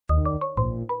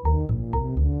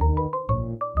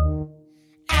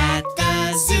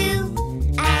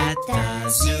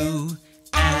zoo,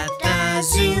 at the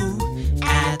zoo,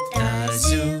 at the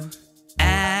zoo.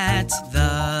 At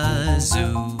the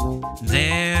zoo,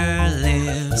 there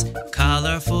lives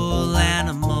colorful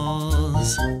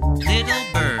animals, little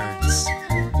birds,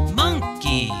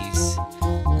 monkeys,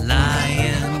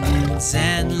 lions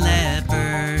and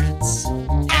leopards.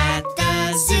 At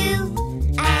the zoo,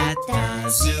 at the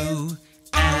zoo,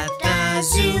 at the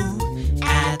zoo,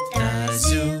 at the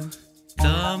zoo.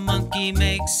 The monkey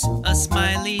makes a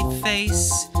smiley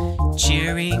face,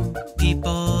 cheering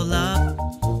people up.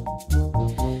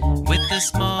 With a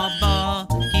small ball,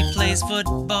 he plays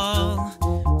football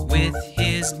with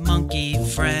his monkey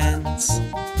friends.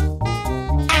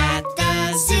 At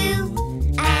the zoo,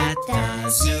 at the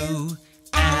zoo,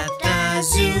 at the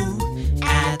zoo,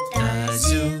 at the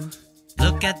zoo.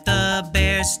 Look at the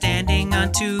bear standing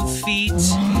on 2 feet.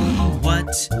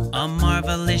 What a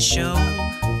marvelous show.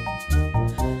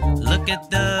 Look at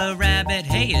the rabbit,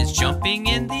 hey, is jumping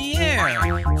in the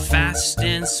air, fast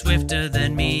and swifter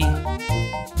than me.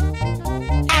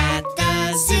 At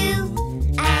the zoo,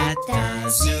 at the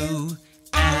zoo,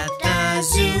 at the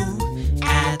zoo,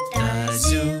 at the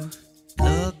zoo.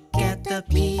 Look at the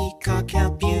peacock,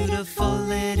 how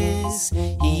beautiful it is.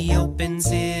 He opens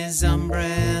his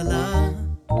umbrella.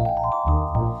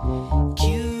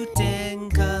 Cute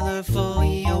and colorful,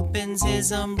 he opens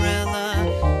his umbrella.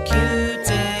 Cute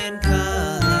and colorful.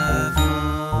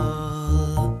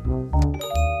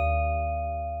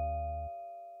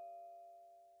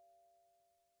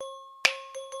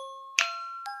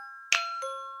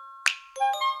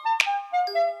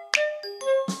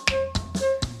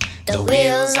 The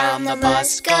wheels on the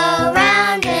bus go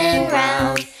round and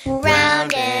round,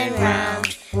 round and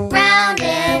round, round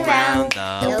and round.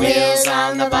 The wheels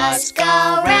on the bus go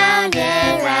round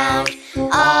and round,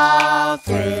 all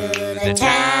through the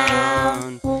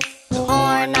town. The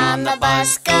horn on the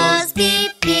bus goes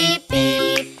beep, beep,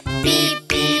 beep, beep,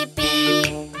 beep,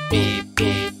 beep, beep,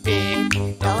 beep,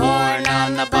 beep. The horn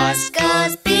on the bus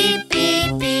goes beep,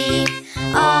 beep, beep,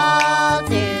 all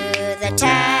through the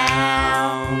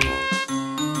town.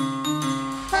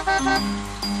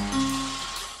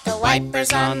 The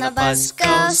wipers on the bus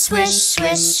go swish,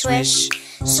 swish, swish,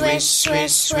 swish,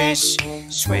 swish, swish,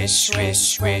 swish, swish,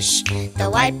 swish. The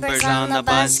wipers on the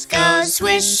bus go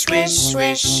swish, swish,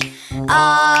 swish,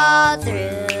 all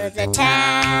through the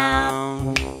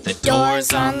town. The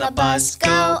doors on the bus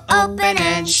go open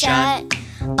and shut,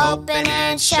 open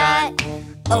and shut,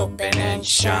 open and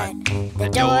shut. The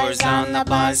doors on the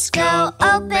bus go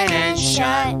open and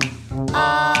shut,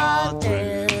 all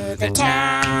through the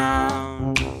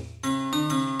town.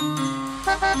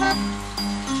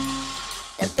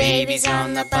 The babies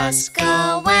on the bus go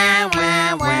wah,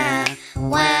 wah, wah,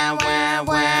 wah, wah,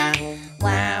 wah,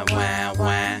 wah, wah,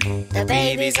 wah. The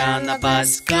babies on the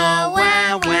bus go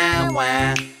wah, wah,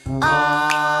 wah,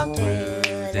 all through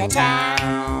the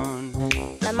town.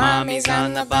 The mommies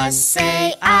on the bus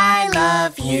say, I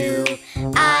love you,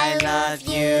 I love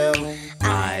you,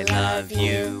 I love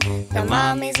you. The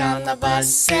mommies on the bus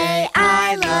say,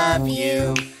 I love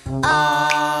you,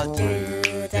 all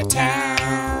through the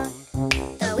town.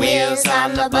 The wheels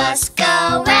on the bus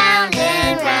go round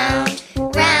and round,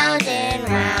 round and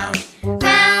round,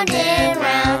 round and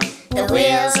round. The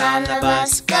wheels on the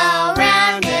bus go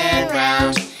round and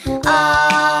round,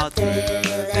 all through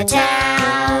the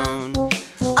town,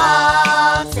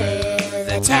 all through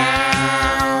the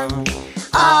town,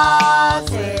 all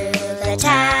through the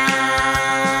town.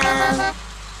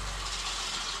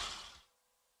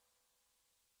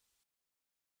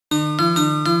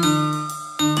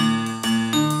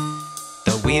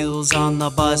 The wheels on the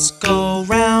bus go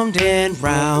round and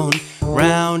round,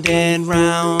 round and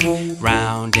round,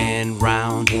 round and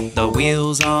round. The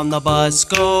wheels on the bus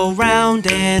go round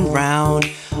and round,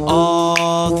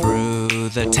 all through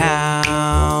the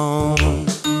town.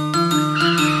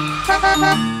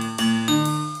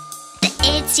 The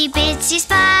itsy bitsy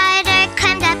spider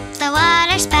climbed up the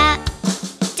water spout.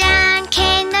 Down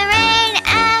came the rain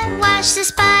and washed the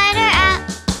spider out.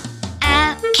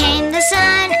 Out came the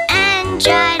sun and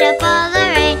dried up all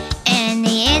the rain. And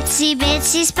the itsy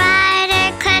bitsy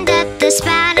spider climbed up the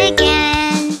spout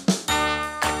again.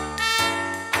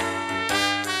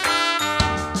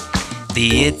 The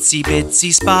itsy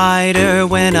bitsy spider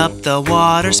went up the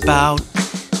water spout.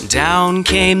 Down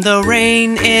came the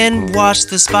rain and washed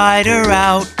the spider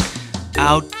out.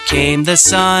 Out came the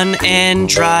sun and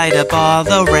dried up all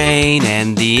the rain.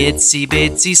 And the itsy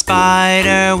bitsy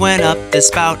spider went up the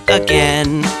spout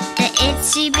again. The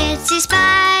itsy bitsy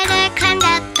spider climbed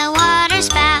up the water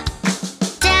spout.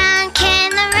 Down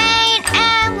came the rain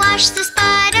and washed the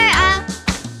spider out.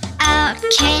 Out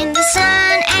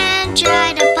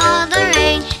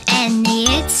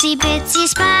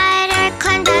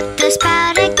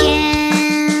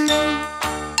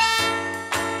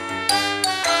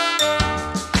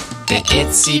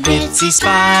itsy bitsy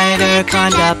spider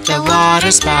climbed up the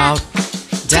water spout.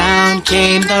 Down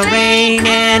came the rain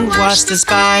and washed the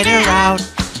spider out.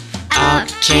 Up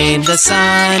came the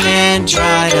sun and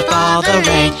dried up all the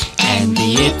rain. And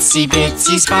the itsy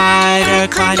bitsy spider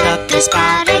climbed up the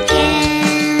spout again.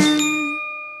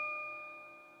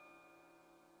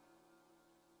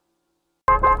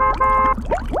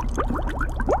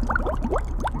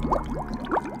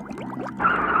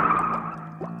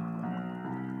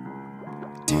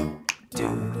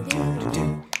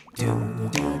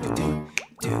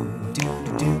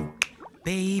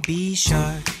 Baby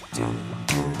shark,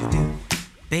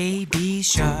 baby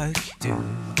shark,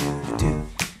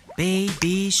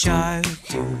 baby shark,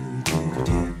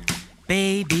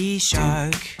 baby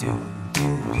shark,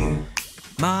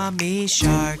 mommy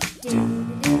shark,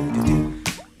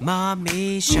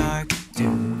 mommy shark,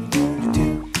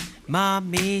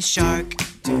 mommy shark,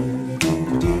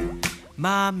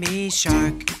 mommy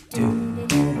shark,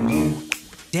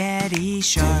 daddy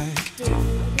shark,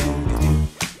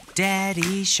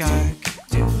 daddy shark,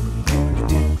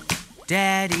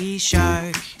 daddy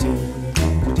shark,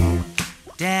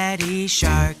 daddy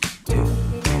shark.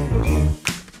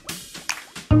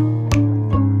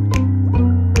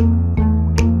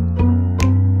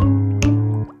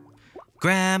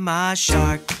 Grandma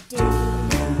shark,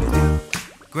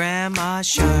 grandma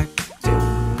shark,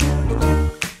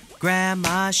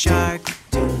 grandma shark,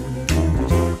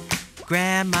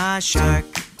 grandma shark,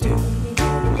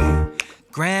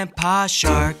 grandpa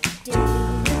shark,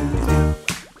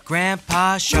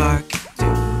 grandpa shark,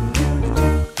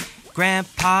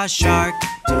 grandpa shark,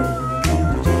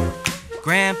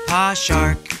 grandpa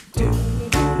shark.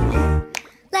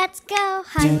 Let's go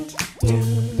hunt.